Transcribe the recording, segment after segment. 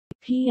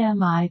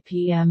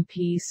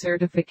PMP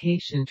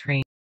Certification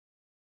Training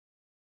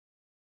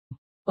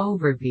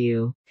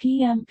Overview.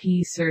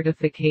 PMP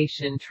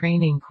Certification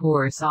Training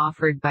course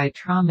offered by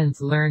Tromenz.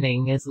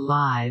 Learning is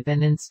live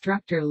and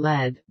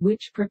instructor-led,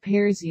 which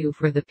prepares you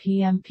for the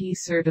PMP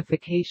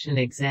certification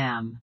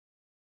exam.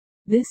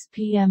 This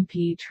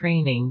PMP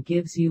training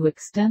gives you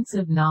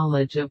extensive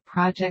knowledge of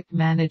project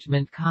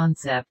management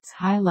concepts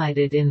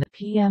highlighted in the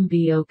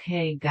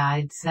𝗫𝗄𝗏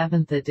Guide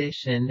 7th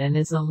edition and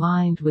is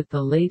aligned with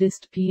the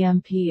latest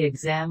PMP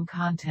exam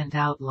content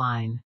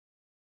outline.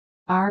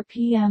 Our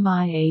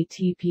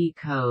PMI-ATP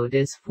code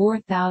is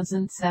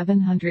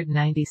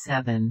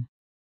 4797.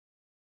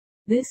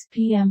 This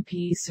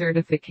PMP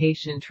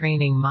certification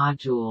training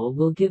module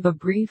will give a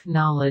brief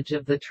knowledge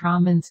of the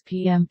Tromenz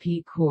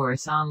PMP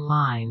course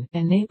online,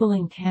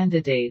 enabling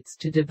candidates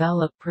to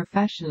develop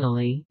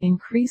professionally,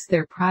 increase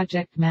their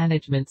project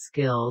management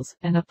skills,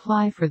 and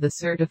apply for the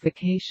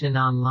certification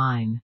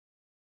online.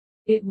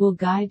 It will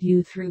guide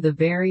you through the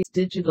various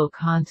digital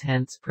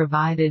contents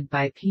provided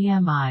by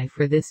PMI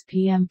for this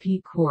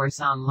PMP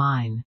course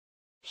online.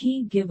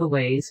 Key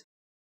giveaways: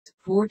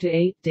 4 to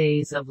 8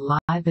 days of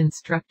live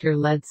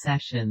instructor-led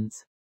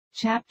sessions.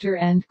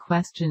 Chapter-end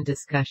question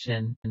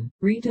discussion.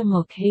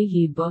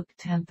 𝗬𝗏𝗁 book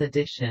 10th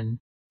edition.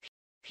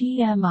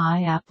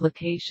 PMI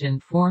application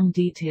form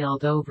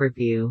detailed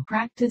overview.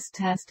 Practice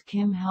test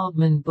Kim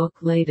Heldman book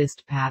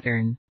latest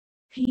pattern.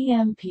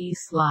 PMP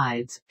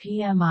slides.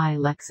 PMI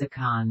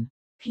lexicon.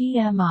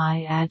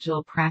 PMI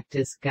Agile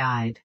Practice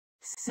Guide.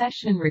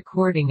 Session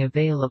recording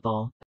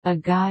available. A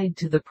guide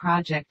to the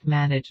project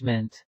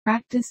management.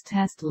 Practice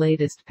test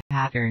latest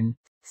pattern.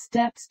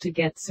 Steps to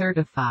get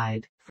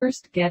certified.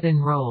 First, get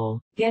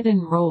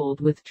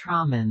enrolled with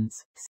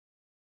Tromenz.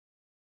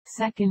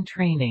 Second,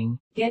 training.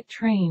 Get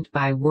trained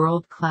by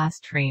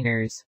world-class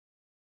trainers.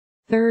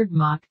 Third,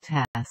 mock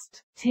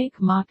test. Take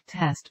mock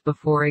test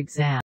before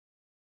exam.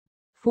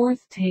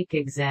 Fourth, take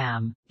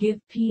exam.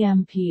 Give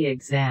PMP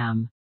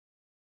exam.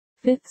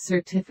 Fifth,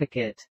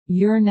 certificate.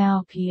 You're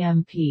now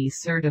PMP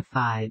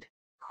certified.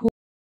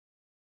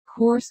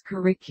 Course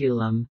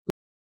curriculum.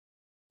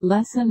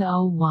 Lesson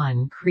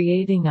 01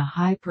 Creating a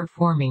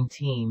high-performing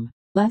team.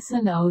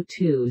 Lesson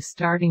 02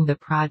 Starting the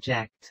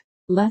project.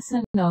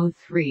 Lesson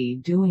 03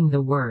 Doing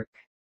the work.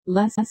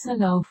 Lesson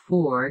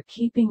 04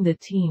 Keeping the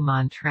team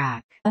on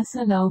track.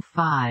 Lesson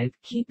 05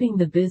 Keeping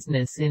the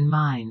business in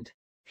mind.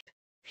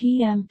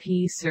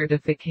 PMP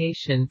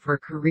certification for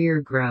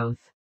career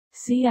growth.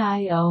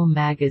 CIO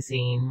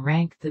Magazine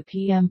ranked the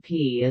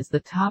PMP as the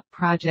top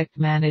project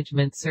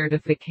management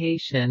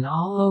certification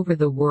all over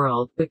the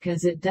world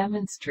because it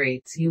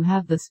demonstrates you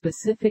have the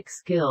specific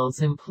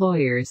skills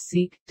employers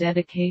seek,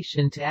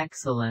 dedication to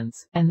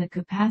excellence, and the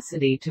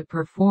capacity to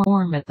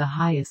perform at the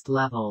highest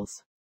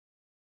levels.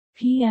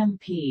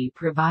 PMP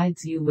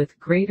provides you with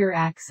greater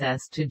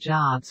access to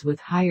jobs with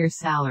higher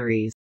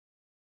salaries.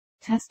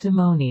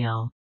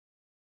 Testimonial.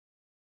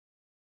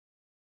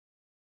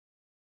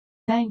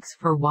 Thanks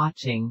for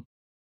watching.